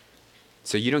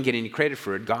 So you don't get any credit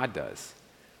for it, God does.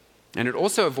 And it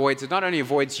not only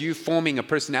avoids you forming a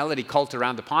personality cult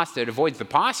around the pastor, it avoids the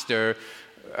pastor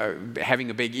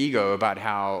having a big ego about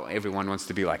how everyone wants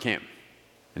to be like him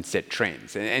and set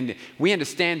trends. And we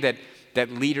understand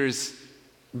that leaders,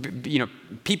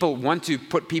 people want to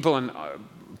put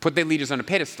their leaders on a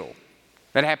pedestal.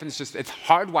 That happens it's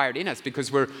hardwired in us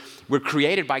because we're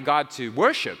created by God to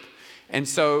worship. And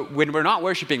so when we're not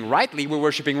worshiping rightly, we're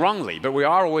worshiping wrongly. But we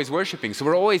are always worshiping. So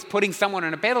we're always putting someone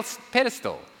on a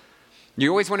pedestal. You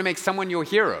always want to make someone your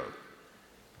hero.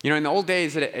 In the old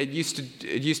days, it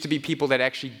used to be people that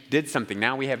actually did something.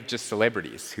 Now we have just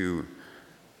celebrities who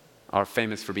are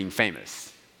famous for being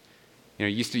famous.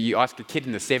 You ask a kid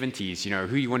in the 70s,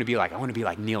 who you want to be like? I want to be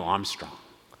like Neil Armstrong.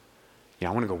 I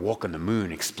want to go walk on the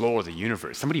moon, explore the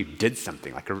universe. Somebody who did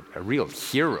something, like a real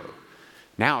hero.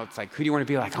 Now it's like, who do you want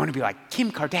to be like? I want to be like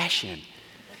Kim Kardashian.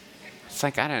 It's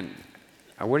like,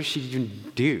 what does she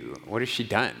even do? What has she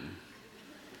done?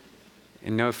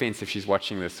 And no offense if she's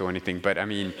watching this or anything, but I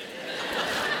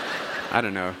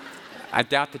don't know. I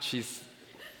doubt that she's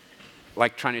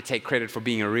like trying to take credit for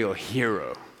being a real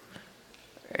hero.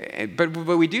 But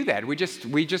we do that. We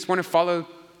just want to follow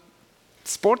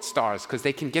sports stars because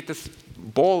they can get this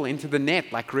ball into the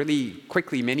net like really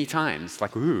quickly many times.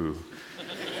 Like, ooh.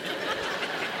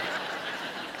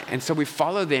 And so we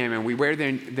follow them and we wear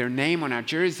their name on our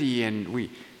jersey and we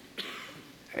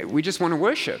just want to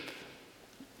worship.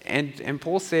 And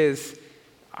Paul says,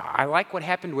 I like what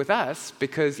happened with us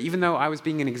because even though I was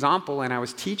being an example and I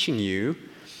was teaching you,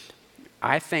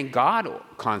 I thank God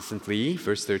constantly,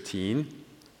 verse 13,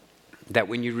 that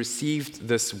when you received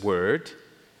this word,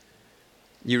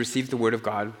 you received the word of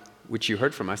God, which you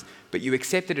heard from us, but you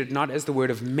accepted it not as the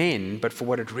word of men, but for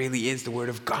what it really is, the word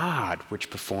of God, which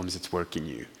performs its work in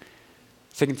you.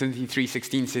 2 Timothy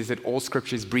 3:16 says that all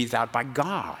scripture is breathed out by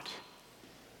God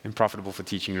and profitable for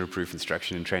teaching, reproof,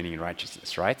 instruction, and training in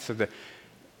righteousness, right? So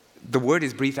the word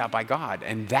is breathed out by God,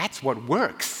 and that's what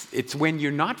works. It's when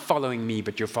you're not following me,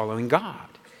 but you're following God.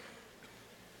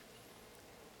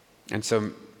 And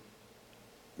so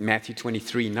Matthew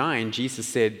 23:9, Jesus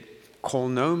said, call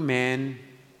no man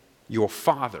your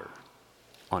father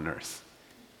on earth,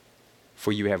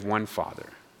 for you have one Father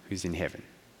who's in heaven.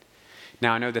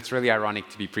 Now, I know that's really ironic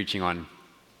to be preaching on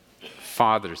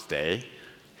Father's Day.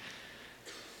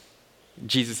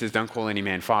 Jesus says, don't call any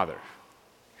man father.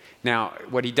 Now,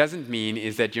 what he doesn't mean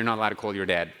is that you're not allowed to call your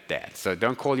dad dad. So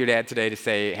don't call your dad today to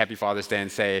say Happy Father's Day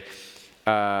and say,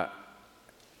 I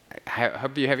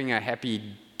hope you're having a happy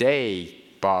day,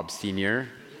 Bob Sr.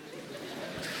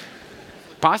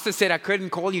 Pastor said I couldn't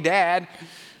call you dad.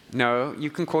 No, you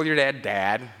can call your dad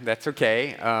dad. That's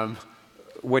okay.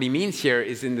 What he means here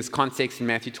is in this context in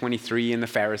Matthew 23 and the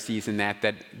Pharisees and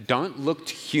that don't look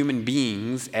to human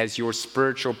beings as your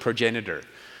spiritual progenitor,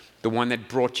 the one that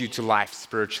brought you to life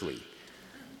spiritually.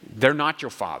 They're not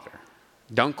your father.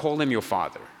 Don't call them your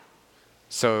father.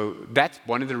 So that's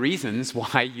one of the reasons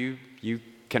why you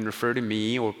can refer to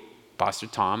me or Pastor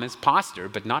Tom as pastor,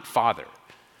 but not father.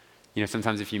 You know,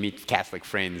 sometimes if you meet Catholic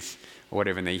friends or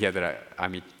whatever, and they hear that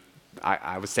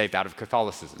I was saved out of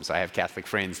Catholicism, so I have Catholic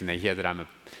friends, and they hear that I'm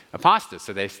a pastor,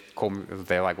 so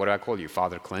they're like, what do I call you,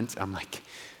 Father Clint? I'm like,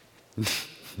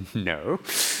 no.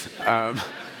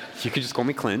 You can just call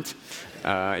me Clint.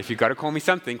 If you've got to call me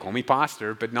something, call me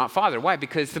pastor, but not father. Why?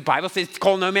 Because the Bible says,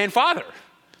 call no man father.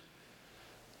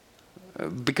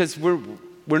 Because we're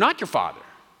not your father.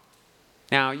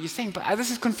 Now, you're saying, but this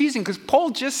is confusing, because Paul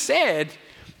just said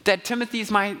that Timothy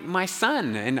is my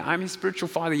son, and I'm his spiritual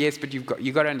father. Yes, but you've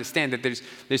got to understand that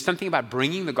there's something about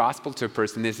bringing the gospel to a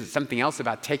person. There's something else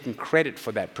about taking credit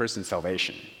for that person's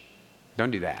salvation.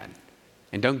 Don't do that.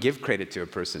 And don't give credit to a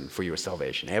person for your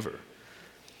salvation, ever.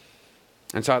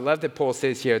 And so I love that Paul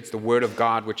says here, it's the word of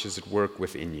God which is at work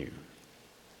within you.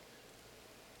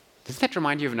 Doesn't that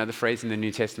remind you of another phrase in the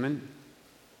New Testament?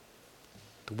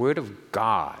 The word of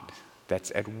God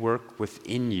that's at work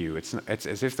within you. It's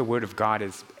as if the word of God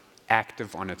is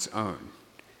active on its own.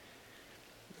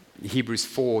 Hebrews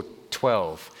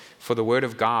 4:12, for the word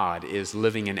of God is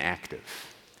living and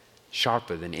active,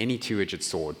 sharper than any two-edged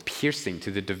sword, piercing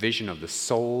to the division of the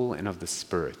soul and of the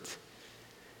spirit,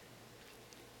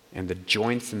 and the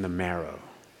joints and the marrow,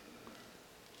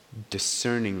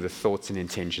 discerning the thoughts and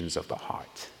intentions of the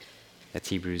heart. That's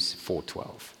Hebrews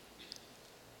 4:12.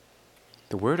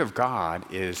 The word of God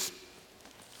is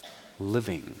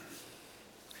living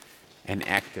and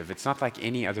active. It's not like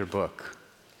any other book.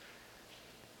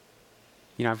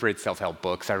 You know, I've read self-help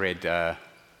books. I read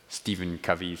Stephen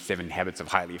Covey's 7 Habits of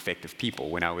Highly Effective People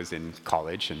when I was in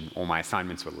college, and all my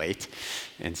assignments were late,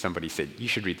 and somebody said, you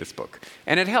should read this book.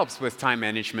 And it helps with time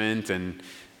management, and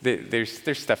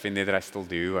there's stuff in there that I still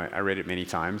do. I read it many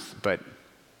times, but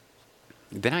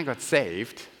then I got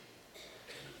saved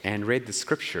and read the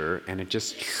scripture, and it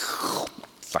just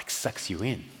like sucks you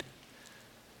in.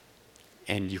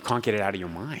 And you can't get it out of your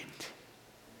mind.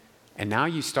 And now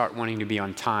you start wanting to be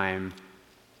on time,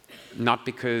 not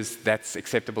because that's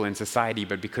acceptable in society,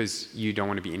 but because you don't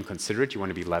want to be inconsiderate, you want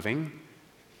to be loving,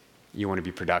 you want to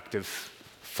be productive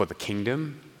for the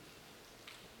kingdom.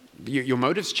 Your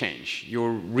motives change,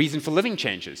 your reason for living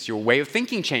changes, your way of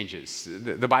thinking changes.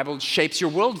 The Bible shapes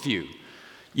your worldview.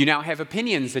 You now have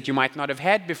opinions that you might not have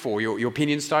had before. Your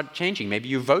opinions start changing. Maybe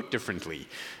you vote differently.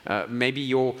 Maybe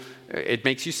it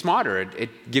makes you smarter.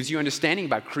 It gives you understanding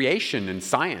about creation and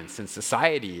science and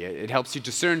society. It helps you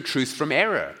discern truth from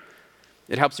error.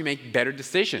 It helps you make better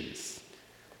decisions.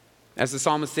 As the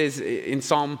psalmist says in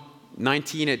Psalm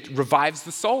 19, it revives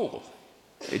the soul.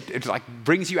 It like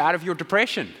brings you out of your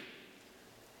depression.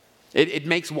 It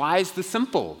makes wise the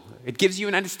simple. It gives you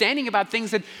an understanding about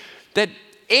things that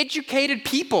educated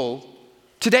people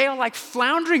today are like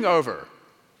floundering over.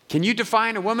 Can you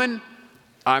define a woman?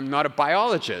 I'm not a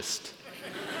biologist.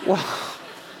 Well,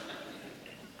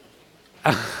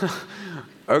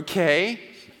 okay.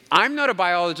 I'm not a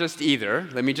biologist either.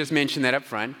 Let me just mention that up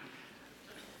front.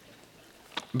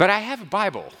 But I have a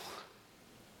Bible.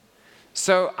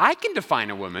 So I can define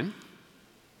a woman.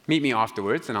 Meet me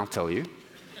afterwards and I'll tell you.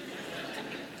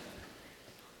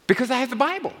 Because I have the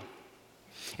Bible.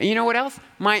 And you know what else?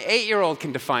 My 8-year-old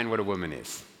can define what a woman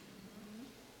is.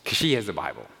 Because she has the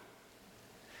Bible.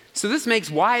 So this makes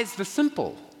wise the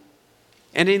simple.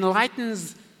 And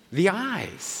enlightens the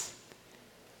eyes.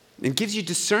 It gives you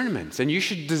discernment. And you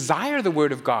should desire the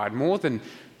word of God more than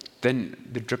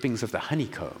the drippings of the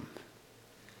honeycomb.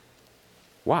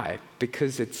 Why?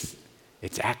 Because it's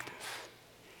active.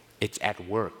 It's at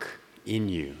work in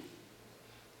you.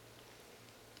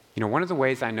 You know, one of the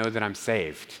ways I know that I'm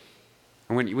saved,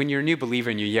 and when you're a new believer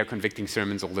and you hear convicting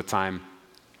sermons all the time,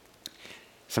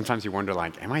 sometimes you wonder,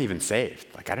 like, am I even saved?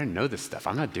 Like, I don't know this stuff.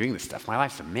 I'm not doing this stuff. My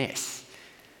life's a mess.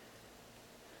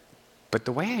 But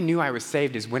the way I knew I was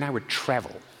saved is when I would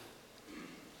travel.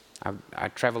 I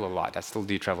travel a lot. I still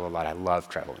do travel a lot. I love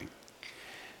traveling.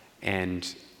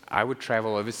 And I would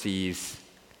travel overseas,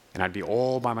 and I'd be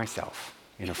all by myself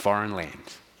in a foreign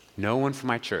land. No one from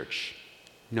my church,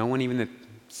 no one even that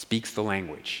speaks the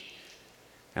language.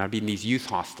 And I'd be in these youth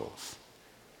hostels.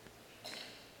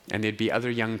 And there'd be other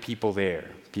young people there,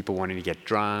 people wanting to get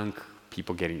drunk,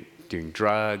 people doing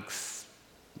drugs,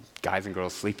 guys and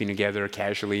girls sleeping together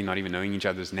casually, not even knowing each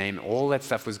other's name. All that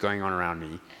stuff was going on around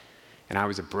me. And I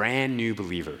was a brand new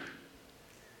believer.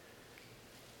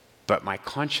 But my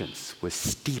conscience was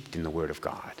steeped in the Word of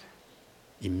God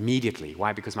immediately.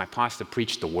 Why? Because my pastor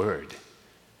preached the Word.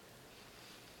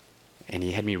 And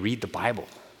he had me read the Bible.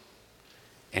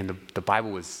 And the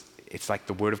Bible it's like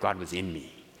the Word of God was in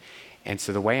me. And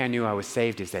so the way I knew I was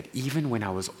saved is that even when I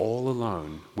was all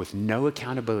alone with no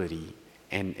accountability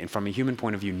and from a human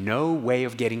point of view, no way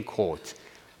of getting caught,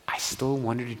 I still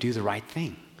wanted to do the right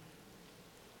thing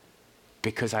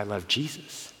because I loved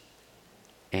Jesus.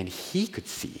 And he could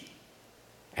see.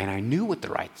 And I knew what the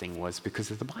right thing was because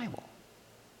of the Bible.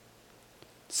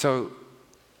 So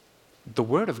the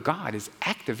Word of God is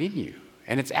active in you.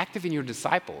 And it's active in your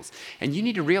disciples. And you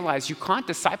need to realize you can't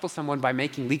disciple someone by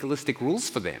making legalistic rules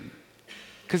for them,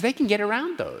 because they can get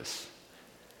around those.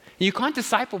 You can't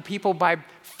disciple people by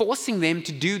forcing them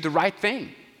to do the right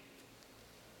thing.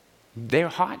 Their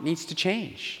heart needs to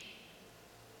change.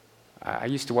 I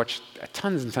used to watch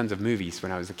tons and tons of movies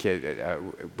when I was a kid,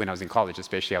 when I was in college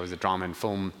especially. I was a drama and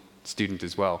film student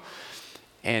as well.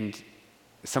 And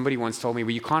somebody once told me,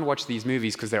 well, you can't watch these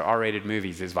movies because they're R-rated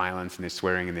movies. There's violence and there's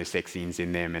swearing and there's sex scenes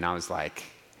in them. And I was like,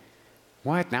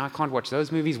 what? Now I can't watch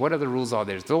those movies? What other rules are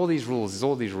there? There's all these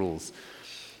rules.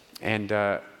 And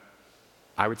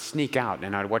I would sneak out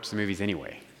and I'd watch the movies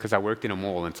anyway, because I worked in a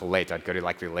mall until late. I'd go to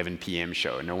like the 11 p.m.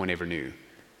 show and no one ever knew.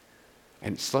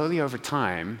 And slowly over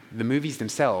time, the movies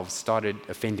themselves started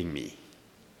offending me.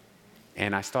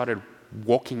 And I started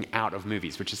walking out of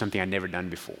movies, which is something I'd never done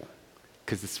before,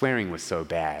 because the swearing was so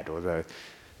bad, or the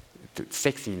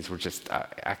sex scenes were just,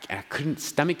 I couldn't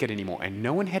stomach it anymore. And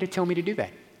no one had to tell me to do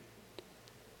that.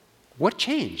 What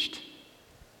changed?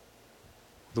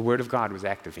 The Word of God was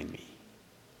active in me.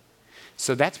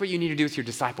 So that's what you need to do with your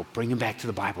disciple. Bring them back to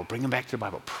the Bible. Bring them back to the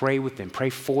Bible. Pray with them. Pray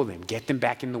for them. Get them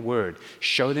back in the Word.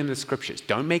 Show them the Scriptures.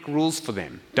 Don't make rules for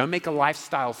them. Don't make a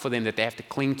lifestyle for them that they have to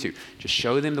cling to. Just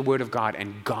show them the Word of God,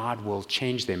 and God will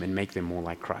change them and make them more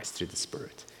like Christ through the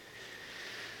Spirit.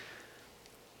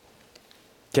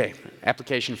 Okay,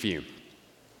 application for you.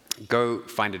 Go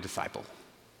find a disciple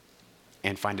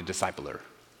and find a discipler.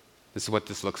 This is what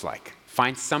this looks like.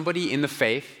 Find somebody in the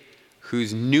faith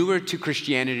who's newer to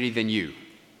Christianity than you.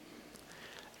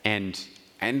 And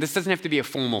this doesn't have to be a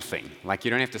formal thing. Like,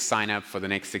 you don't have to sign up for the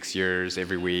next 6 years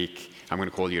every week. I'm going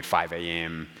to call you at 5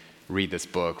 a.m., read this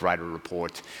book, write a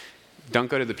report. Don't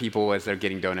go to the people as they're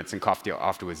getting donuts and coffee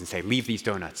afterwards and say, leave these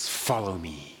donuts, follow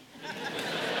me.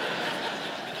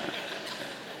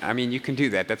 I mean, you can do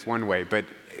that. That's one way. But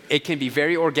it can be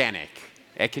very organic.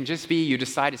 It can just be you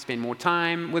decide to spend more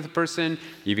time with a person,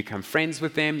 you become friends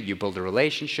with them, you build a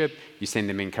relationship, you send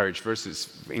them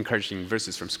encouraging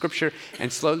verses from Scripture,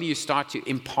 and slowly you start to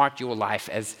impart your life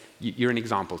as you're an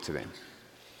example to them.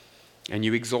 And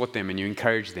you exhort them and you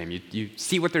encourage them. You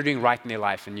see what they're doing right in their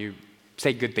life and you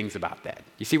say good things about that.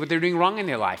 You see what they're doing wrong in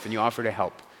their life and you offer to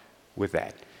help with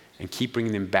that. And keep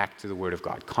bringing them back to the Word of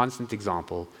God. Constant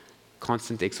example,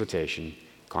 constant exhortation,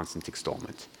 constant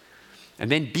extolment. And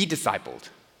then be discipled.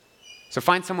 So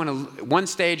find someone one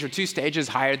stage or two stages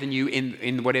higher than you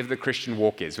in whatever the Christian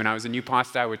walk is. When I was a new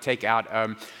pastor, I would take out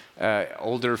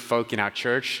older folk in our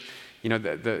church. You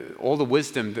know, all the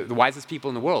wisdom, the wisest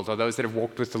people in the world are those that have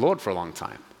walked with the Lord for a long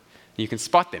time. You can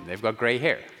spot them. They've got gray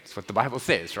hair. That's what the Bible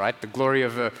says, right? The glory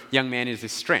of a young man is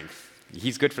his strength.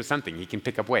 He's good for something. He can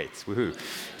pick up weights. Woohoo.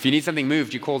 If you need something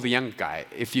moved, you call the young guy.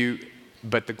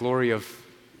 But the glory of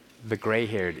the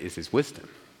gray-haired is his wisdom.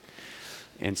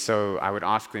 And so I would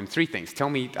ask them three things.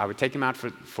 I would take them out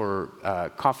for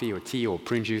coffee or tea or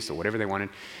prune juice or whatever they wanted.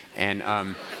 And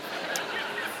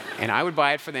I would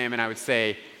buy it for them and I would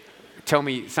say, tell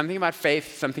me something about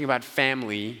faith, something about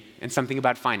family, and something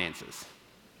about finances.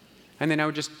 And then I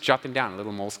would just jot them down, a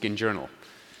little moleskin journal.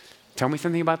 Tell me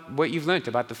something about what you've learned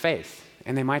about the faith.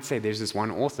 And they might say, there's this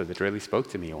one author that really spoke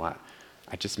to me, or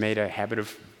I just made a habit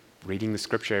of reading the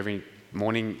Scripture every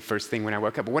morning, first thing when I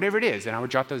woke up, or whatever it is, and I would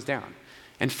jot those down.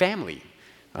 And family.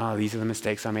 Oh, these are the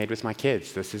mistakes I made with my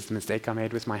kids. This is the mistake I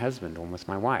made with my husband or with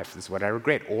my wife. This is what I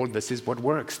regret. Or this is what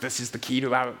works. This is the key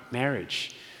to our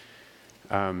marriage.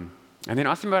 And then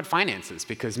ask them about finances,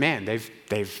 because, man,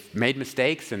 they've made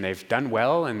mistakes and they've done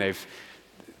well and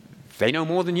they know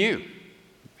more than you.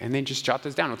 And then just jot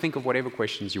those down or think of whatever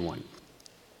questions you want.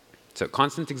 So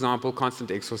constant example, constant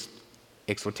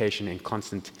exhortation, and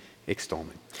constant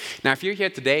extolment. Now, if you're here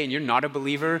today and you're not a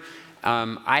believer,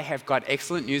 I have got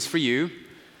excellent news for you.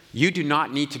 You do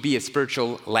not need to be a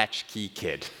spiritual latchkey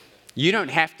kid. You don't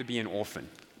have to be an orphan.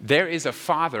 There is a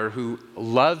Father who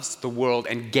loves the world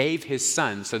and gave his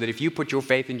Son so that if you put your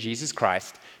faith in Jesus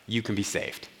Christ, you can be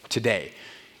saved today.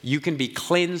 You can be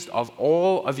cleansed of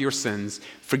all of your sins,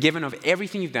 forgiven of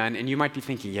everything you've done, and you might be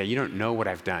thinking, yeah, you don't know what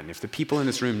I've done. If the people in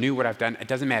this room knew what I've done, it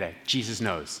doesn't matter. Jesus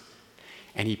knows.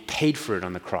 And he paid for it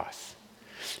on the cross.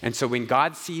 And so when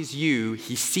God sees you,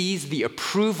 he sees the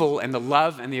approval and the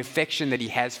love and the affection that he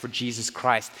has for Jesus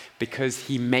Christ because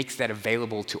he makes that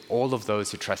available to all of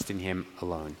those who trust in him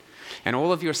alone. And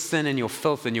all of your sin and your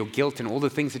filth and your guilt and all the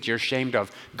things that you're ashamed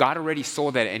of, God already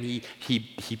saw that and he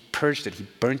purged it, he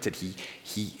burnt it,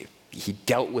 he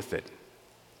dealt with it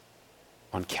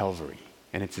on Calvary.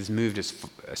 And it's moved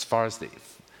as far as the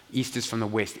east is from the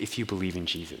west if you believe in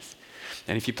Jesus.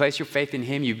 And if you place your faith in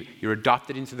him, you're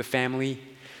adopted into the family.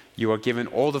 You are given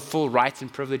all the full rights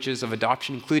and privileges of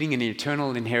adoption, including an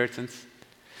eternal inheritance.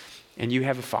 And you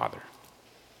have a Father.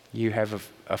 You have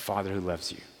a Father who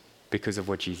loves you because of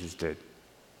what Jesus did.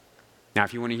 Now,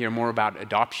 if you want to hear more about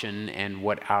adoption and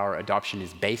what our adoption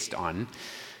is based on,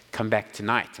 come back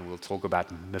tonight and we'll talk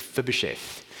about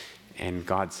Mephibosheth and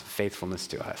God's faithfulness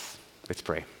to us. Let's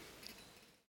pray.